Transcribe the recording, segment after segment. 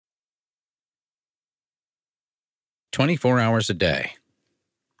24 hours a day.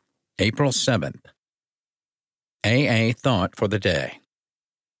 April 7th. AA Thought for the Day.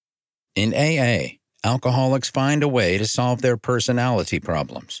 In AA, alcoholics find a way to solve their personality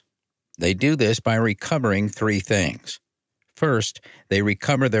problems. They do this by recovering three things. First, they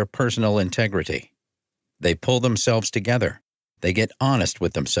recover their personal integrity. They pull themselves together. They get honest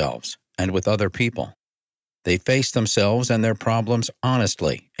with themselves and with other people. They face themselves and their problems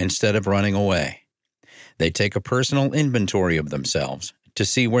honestly instead of running away. They take a personal inventory of themselves to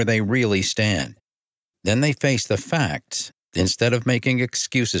see where they really stand. Then they face the facts instead of making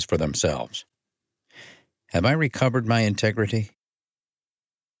excuses for themselves. Have I recovered my integrity?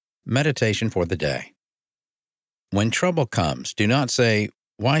 Meditation for the day. When trouble comes, do not say,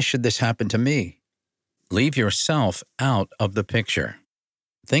 "Why should this happen to me?" Leave yourself out of the picture.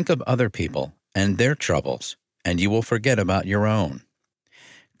 Think of other people and their troubles, and you will forget about your own.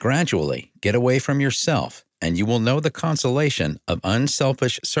 Gradually, get away from yourself, and you will know the consolation of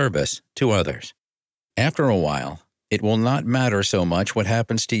unselfish service to others. After a while, it will not matter so much what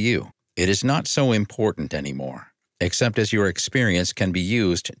happens to you. It is not so important anymore, except as your experience can be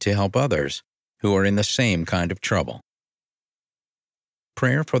used to help others who are in the same kind of trouble.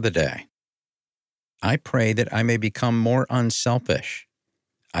 Prayer for the day. I pray that I may become more unselfish.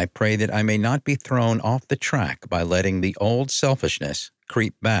 I pray that I may not be thrown off the track by letting the old selfishness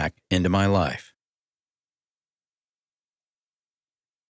creep back into my life.